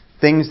know,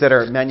 things that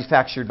are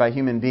manufactured by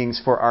human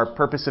beings for our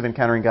purpose of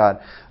encountering God.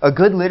 A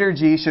good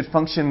liturgy should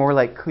function more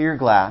like clear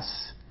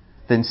glass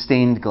than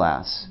stained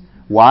glass.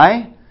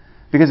 Why?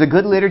 Because a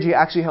good liturgy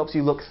actually helps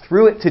you look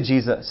through it to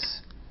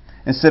Jesus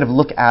instead of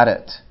look at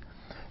it.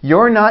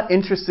 You're not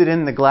interested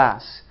in the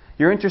glass.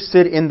 You're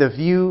interested in the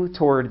view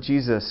toward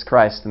Jesus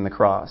Christ and the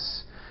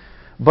cross.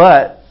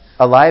 But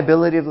a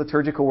liability of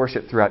liturgical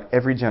worship throughout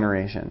every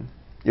generation.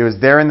 It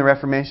was there in the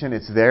Reformation.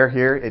 It's there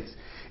here.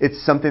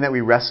 It's something that we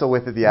wrestle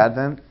with at the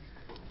Advent.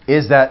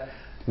 Is that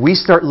we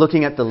start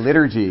looking at the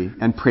liturgy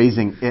and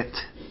praising it.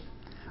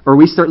 Or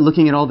we start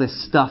looking at all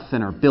this stuff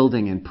in our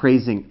building and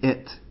praising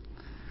it.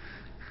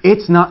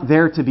 It's not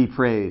there to be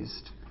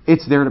praised.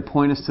 It's there to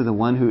point us to the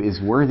one who is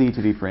worthy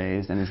to be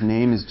praised, and his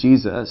name is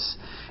Jesus.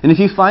 And if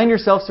you find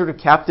yourself sort of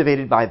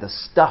captivated by the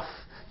stuff,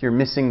 you're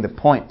missing the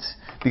point.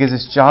 Because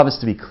its job is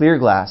to be clear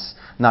glass,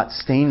 not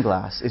stained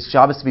glass. Its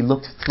job is to be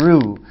looked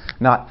through,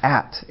 not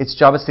at. Its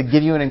job is to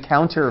give you an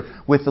encounter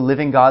with the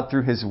living God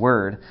through His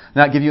Word,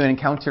 not give you an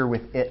encounter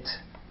with it.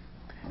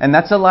 And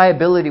that's a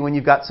liability when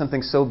you've got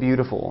something so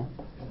beautiful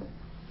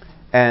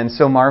and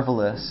so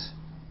marvelous,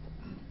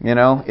 you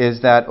know,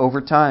 is that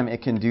over time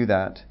it can do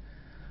that.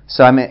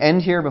 So I'm going to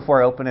end here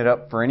before I open it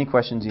up for any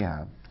questions you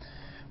have.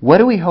 What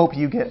do we hope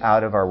you get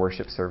out of our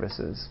worship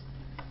services?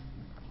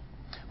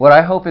 What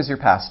I hope as your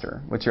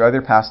pastor, what your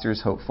other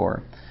pastors hope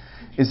for,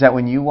 is that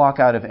when you walk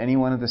out of any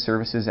one of the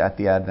services at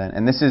the Advent,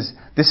 and this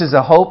is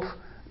a hope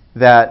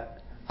that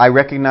I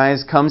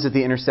recognize comes at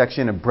the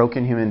intersection of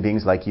broken human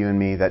beings like you and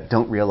me that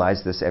don't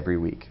realize this every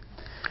week.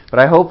 But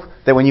I hope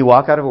that when you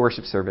walk out of a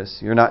worship service,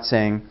 you're not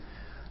saying,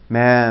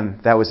 man,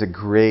 that was a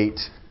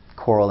great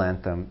choral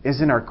anthem.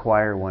 Isn't our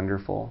choir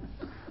wonderful?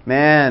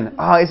 Man,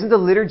 isn't the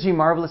liturgy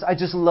marvelous? I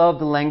just love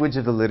the language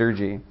of the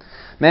liturgy.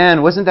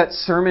 Man, wasn't that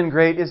sermon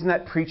great? Isn't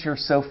that preacher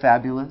so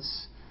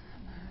fabulous?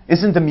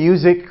 Isn't the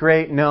music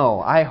great? No.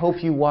 I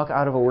hope you walk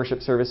out of a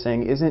worship service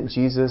saying, isn't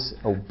Jesus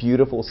a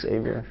beautiful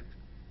Savior?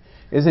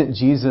 Isn't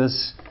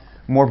Jesus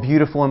more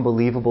beautiful and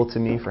believable to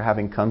me for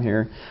having come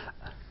here?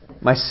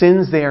 My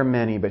sins, they are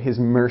many, but His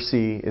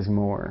mercy is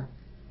more.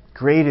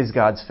 Great is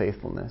God's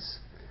faithfulness.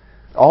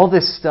 All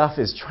this stuff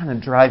is trying to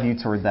drive you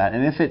toward that.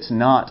 And if it's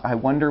not, I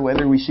wonder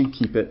whether we should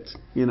keep it,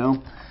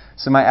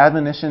 So my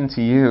admonition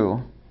to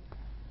you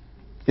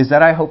is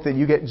that I hope that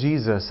you get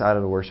Jesus out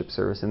of the worship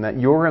service and that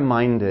you're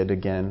reminded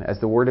again,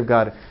 as the Word of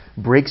God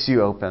breaks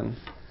you open,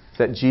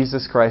 that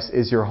Jesus Christ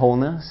is your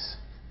wholeness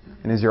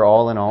and is your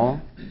all in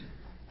all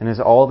and is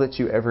all that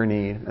you ever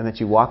need, and that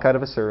you walk out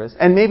of a service.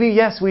 And maybe,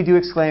 yes, we do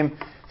exclaim,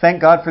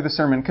 thank God for the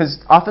sermon,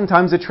 because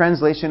oftentimes the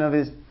translation of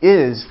it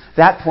is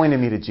that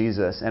pointed me to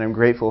Jesus, and I'm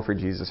grateful for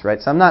Jesus,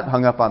 right? So I'm not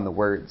hung up on the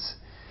words,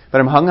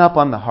 but I'm hung up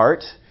on the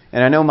heart,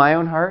 and I know my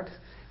own heart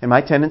and my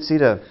tendency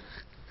to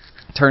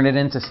turn it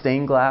into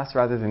stained glass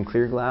rather than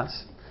clear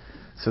glass.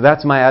 So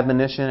that's my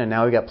admonition, and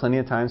now we've got plenty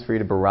of times for you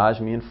to barrage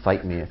me and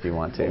fight me if you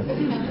want to.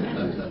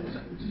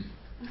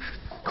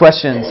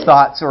 Questions,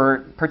 thoughts,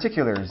 or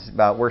particulars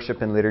about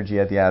worship and liturgy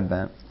at the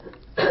Advent?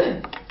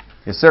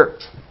 Yes, sir.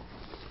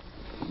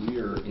 We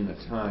are in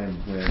a time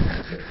when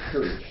the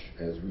church,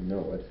 as we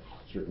know it,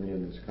 certainly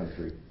in this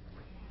country,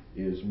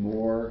 is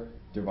more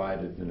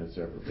divided than it's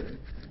ever been.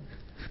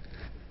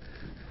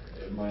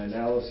 My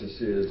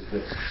analysis is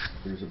that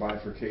there's a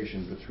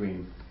bifurcation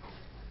between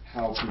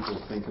how people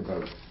think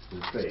about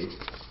their faith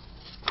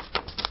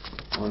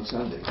on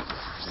Sunday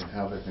and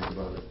how they think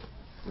about it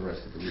the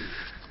rest of the week.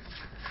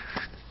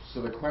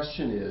 So the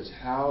question is,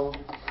 how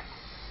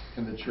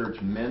can the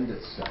church mend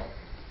itself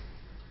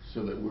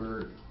so that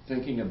we're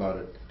thinking about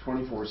it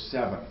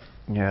 24/7,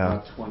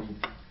 Yeah.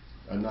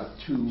 not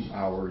 2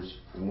 hours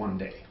one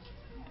day,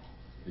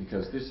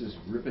 because this is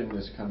ripping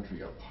this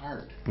country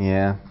apart.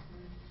 Yeah.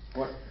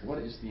 What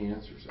is the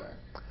answer, Zach?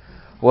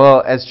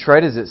 Well, as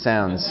trite as it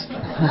sounds, in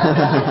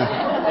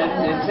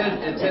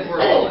 10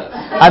 words or less.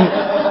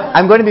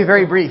 I'm going to be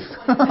very brief.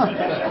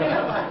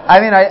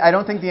 I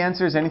don't think the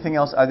answer is anything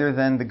else other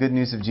than the good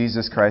news of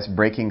Jesus Christ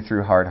breaking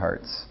through hard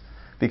hearts.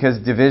 Because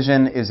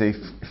division is a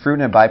fruit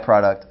and a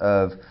byproduct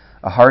of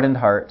a hardened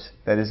heart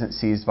that isn't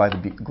seized by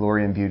the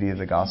glory and beauty of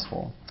the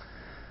gospel.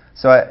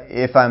 So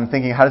if I'm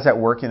thinking, how does that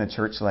work in a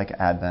church like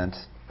Advent?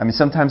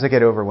 Sometimes I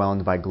get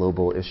overwhelmed by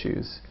global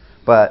issues.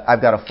 But I've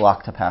got a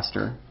flock to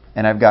pastor,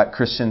 and I've got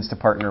Christians to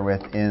partner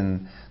with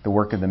in the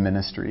work of the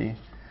ministry.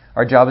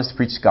 Our job is to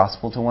preach the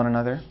gospel to one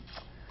another,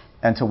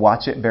 and to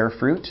watch it bear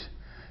fruit,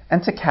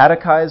 and to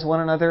catechize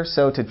one another,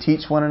 so to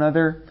teach one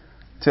another,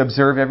 to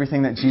observe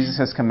everything that Jesus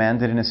has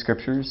commanded in His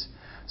Scriptures.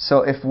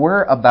 So if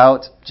we're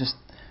about just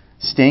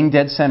staying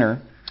dead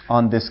center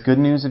on this good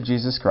news of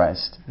Jesus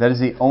Christ, that is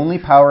the only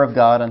power of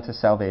God unto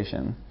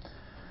salvation,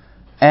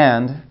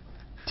 and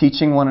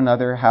teaching one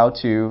another how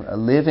to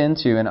live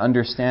into and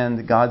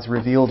understand God's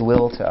revealed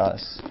will to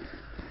us,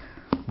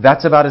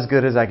 that's about as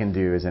good as I can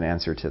do as an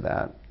answer to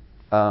that.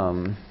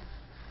 And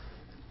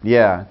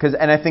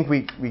I think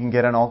we can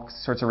get on all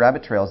sorts of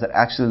rabbit trails that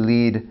actually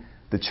lead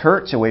the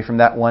church away from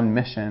that one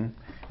mission,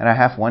 and I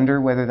half wonder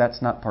whether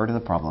that's not part of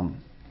the problem.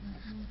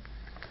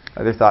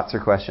 Other thoughts or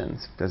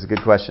questions? That's a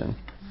good question.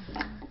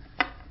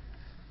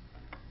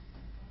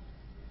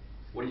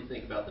 What do you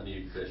think about the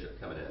new bishop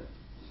coming in?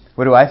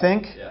 What do I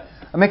think? Yeah.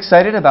 I'm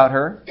excited about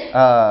her.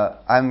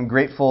 I'm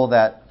grateful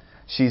that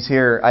she's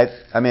here.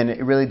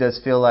 It really does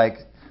feel like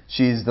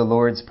she's the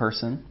Lord's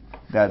person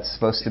that's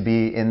supposed to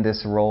be in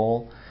this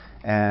role.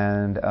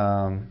 And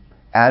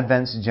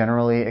Advent's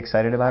generally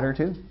excited about her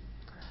too.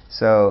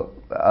 So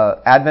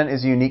Advent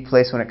is a unique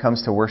place when it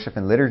comes to worship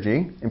and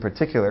liturgy in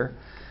particular.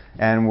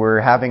 And we're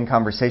having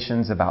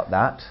conversations about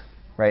that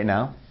right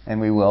now. And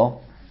we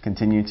will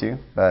continue to.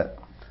 But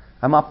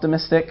I'm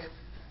optimistic,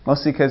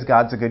 mostly because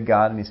God's a good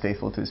God and He's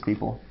faithful to His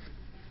people.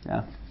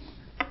 Yeah.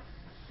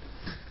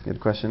 Good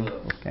question.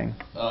 Okay.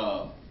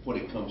 When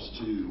it comes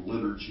to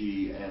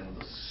liturgy and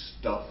the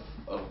stuff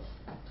of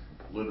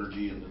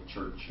liturgy in the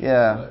church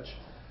Yeah. and such,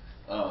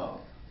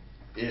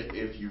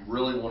 if you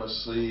really want to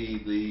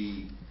see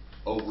the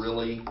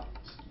O'Reilly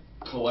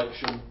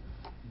collection,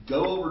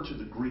 go over to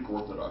the Greek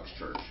Orthodox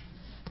Church.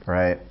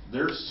 Right.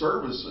 Their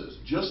services,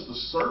 just the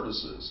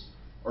services,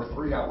 are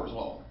 3 hours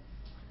long.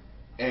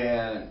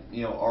 And,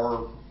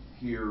 our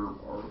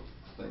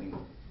thing,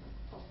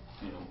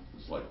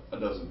 it's like a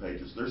dozen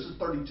pages. Theirs is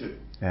 32.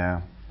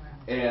 Yeah.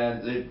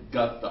 And they've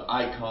got the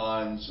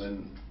icons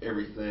and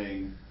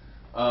everything.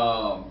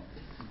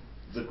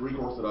 The Greek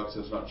Orthodox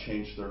has not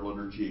changed their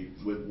liturgy,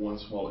 with one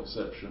small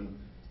exception,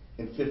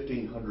 in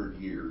 1,500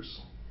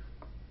 years.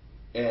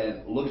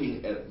 And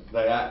looking at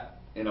that,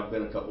 and I've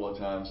been a couple of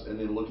times, and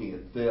then looking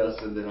at this,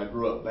 and then I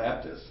grew up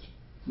Baptist,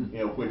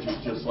 which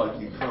is just like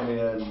you come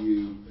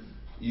in,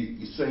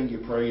 you sing, you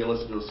pray, you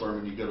listen to a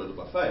sermon, you go to the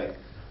buffet.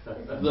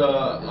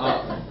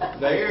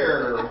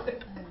 There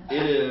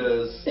it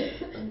is,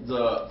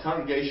 the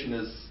congregation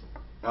is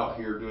out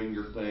here doing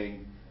your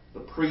thing.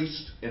 The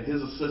priest and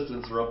his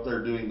assistants are up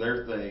there doing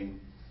their thing.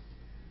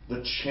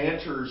 The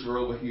chanters are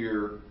over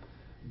here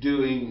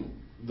doing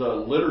the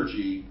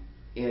liturgy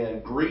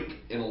in Greek,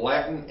 in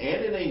Latin,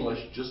 and in English,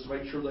 just to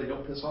make sure they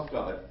don't piss off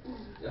God.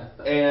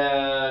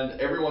 And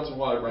every once in a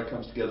while, everybody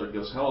comes together and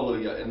goes,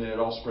 hallelujah, and then it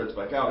all spreads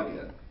back out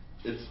again.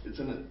 It's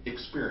an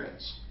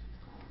experience.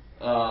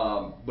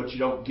 But you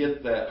don't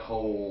get that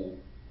whole,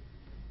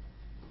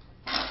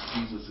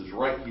 Jesus is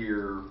right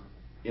here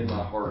in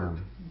my heart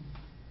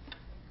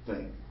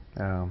thing.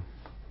 Well,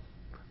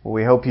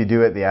 we hope you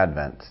do at the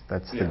Advent.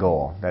 That's the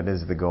goal. That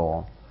is the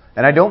goal.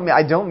 And I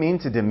don't mean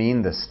to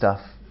demean the stuff,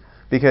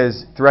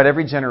 because throughout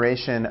every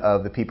generation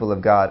of the people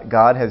of God,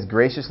 God has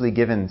graciously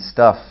given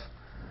stuff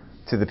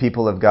to the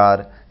people of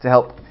God to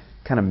help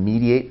kind of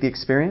mediate the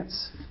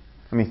experience.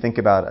 I mean, think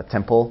about a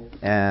temple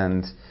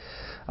and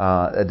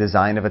a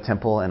design of a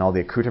temple and all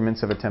the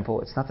accoutrements of a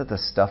temple. It's not that the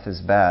stuff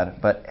is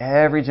bad, but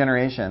every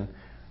generation.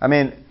 I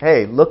mean,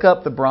 hey, look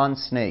up the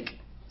bronze snake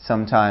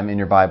sometime in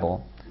your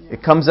Bible.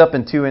 It comes up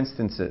in 2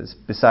 instances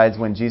besides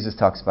when Jesus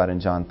talks about it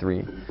in John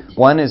 3.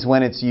 One is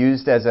when it's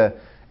used as a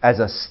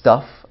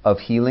stuff of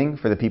healing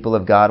for the people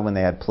of God when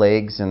they had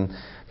plagues, and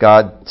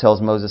God tells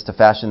Moses to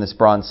fashion this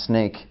bronze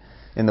snake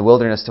in the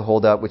wilderness to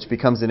hold up, which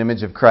becomes an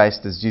image of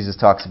Christ as Jesus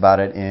talks about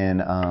it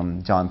in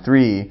John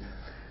 3.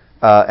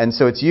 And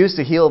so it's used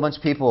to heal a bunch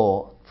of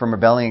people from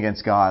rebelling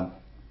against God.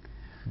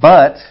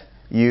 But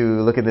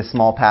you look at this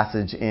small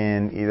passage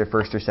in either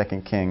 1st or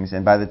 2nd Kings,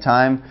 and by the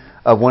time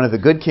of one of the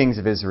good kings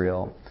of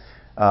Israel,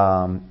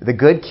 the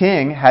good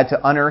king had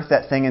to unearth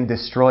that thing and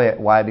destroy it.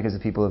 Why? Because the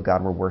people of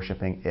God were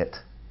worshiping it.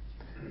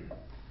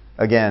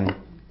 Again,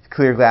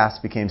 clear glass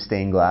became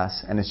stained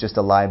glass, and it's just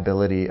a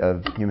liability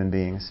of human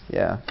beings.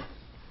 Yeah.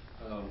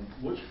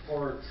 Which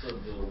parts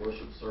of the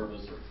worship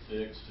service are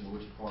fixed, and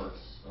which parts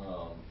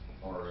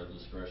are at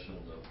discretion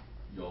of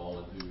y'all?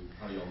 And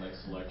how do y'all make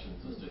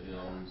selections as to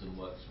hymns and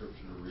what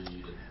scripture to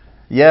read?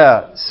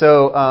 Yeah,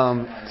 so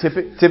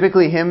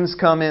typically hymns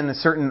come in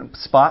certain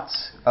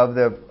spots of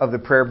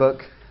the prayer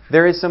book.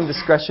 There is some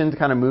discretion to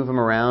kind of move them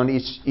around.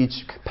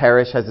 Each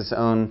parish has its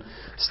own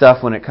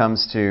stuff when it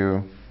comes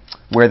to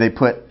where they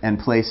put and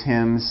place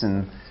hymns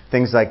and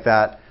things like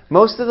that.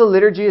 Most of the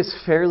liturgy is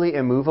fairly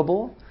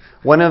immovable.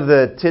 One of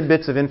the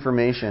tidbits of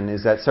information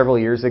is that several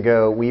years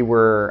ago we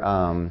were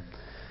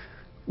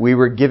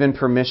given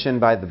permission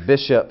by the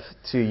bishop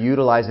to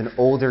utilize an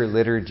older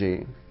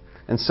liturgy.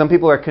 And some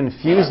people are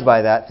confused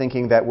by that,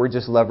 thinking that we're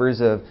just lovers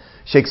of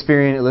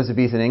Shakespearean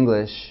Elizabethan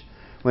English,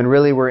 when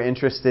really we're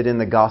interested in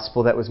the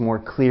gospel that was more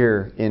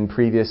clear in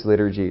previous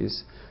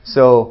liturgies.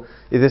 So,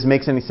 if this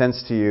makes any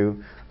sense to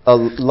you, a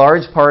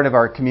large part of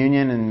our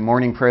communion and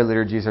morning prayer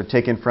liturgies are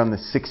taken from the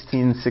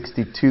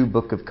 1662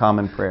 Book of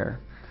Common Prayer,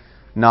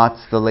 not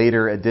the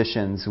later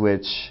editions,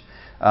 which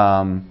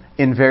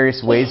in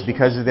various ways,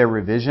 because of their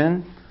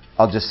revision,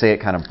 I'll just say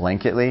it kind of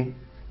blanketly,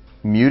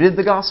 muted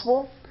the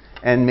gospel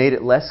and made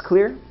it less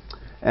clear.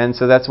 And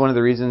so that's one of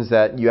the reasons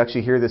that you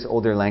actually hear this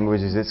older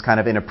language, is it's kind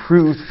of an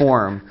approved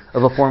form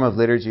of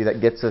liturgy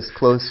that gets us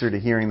closer to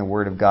hearing the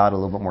Word of God a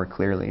little bit more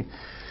clearly.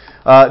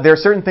 There are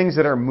certain things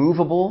that are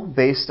movable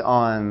based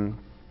on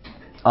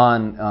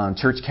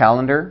church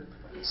calendar.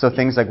 So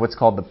things like what's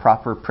called the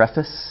proper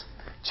preface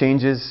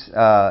changes.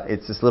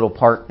 It's this little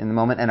part in the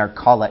moment, and our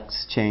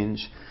collects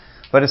change.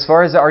 But as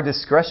far as our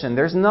discretion,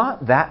 there's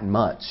not that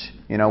much.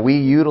 We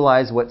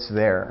utilize what's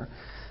there,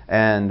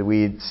 and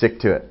we stick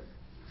to it.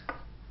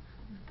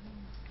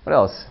 What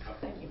else?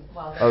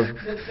 Well,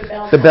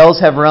 the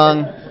bells have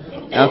rung.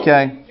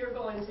 Okay. You're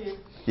going to.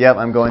 Yep,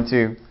 I'm going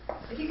to.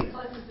 If you could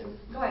close this,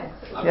 go ahead.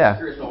 I'm Yeah.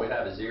 curious what we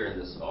have is here in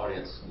this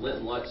audience.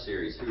 Lenten Lunch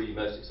Series. Who are you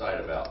most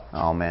excited about?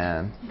 Oh,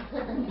 man.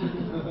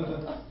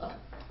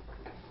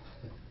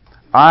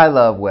 I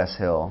love Wes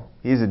Hill.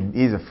 He's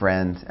a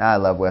friend. I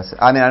love Wes.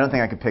 I mean, I don't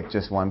think I could pick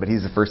just one, but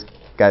he's the first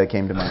guy that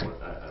came to mind.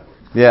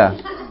 Yeah.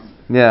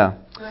 Yeah.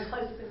 You want to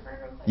close this in prayer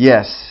real quick?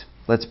 Yes.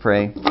 Let's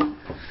pray.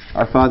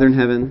 Our Father in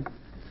heaven,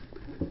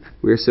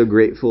 we are so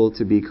grateful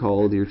to be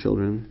called your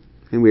children.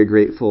 And we are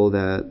grateful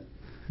that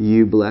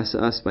you bless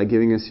us by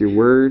giving us your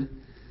word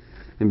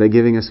and by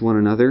giving us one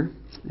another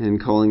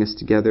and calling us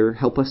together.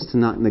 Help us to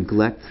not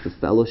neglect the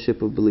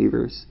fellowship of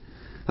believers.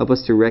 Help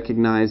us to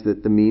recognize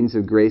that the means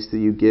of grace that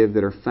you give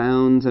that are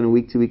found on a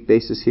week-to-week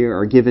basis here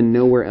are given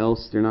nowhere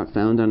else. They're not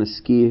found on a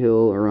ski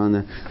hill or on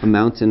a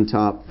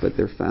mountaintop, but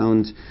they're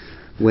found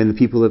when the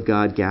people of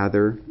God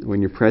gather,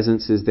 when your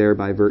presence is there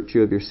by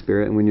virtue of your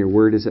Spirit, and when your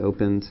word is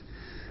opened,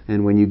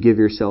 and when you give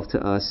yourself to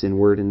us in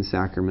word and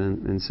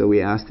sacrament. And so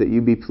we ask that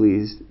you be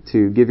pleased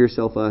to give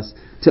yourself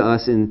to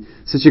us in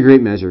such a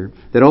great measure,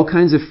 that all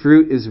kinds of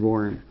fruit is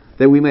born,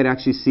 that we might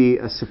actually see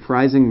a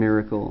surprising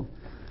miracle,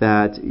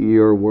 that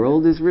your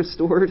world is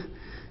restored,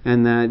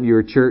 and that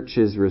your church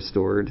is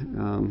restored.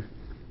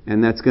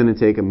 And that's going to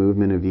take a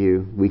movement of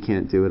you. We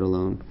can't do it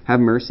alone. Have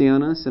mercy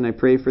on us, and I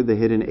pray for the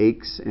hidden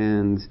aches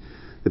and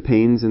the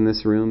pains in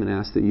this room, and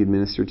ask that you'd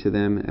minister to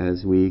them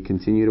as we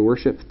continue to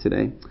worship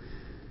today.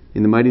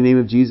 In the mighty name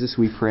of Jesus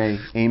we pray.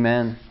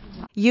 Amen.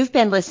 You've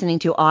been listening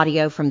to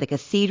audio from the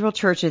Cathedral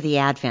Church of the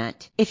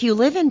Advent. If you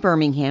live in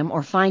Birmingham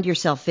or find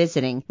yourself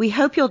visiting, we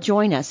hope you'll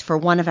join us for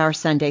one of our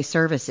Sunday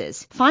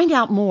services. Find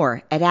out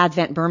more at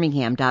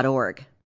adventbirmingham.org.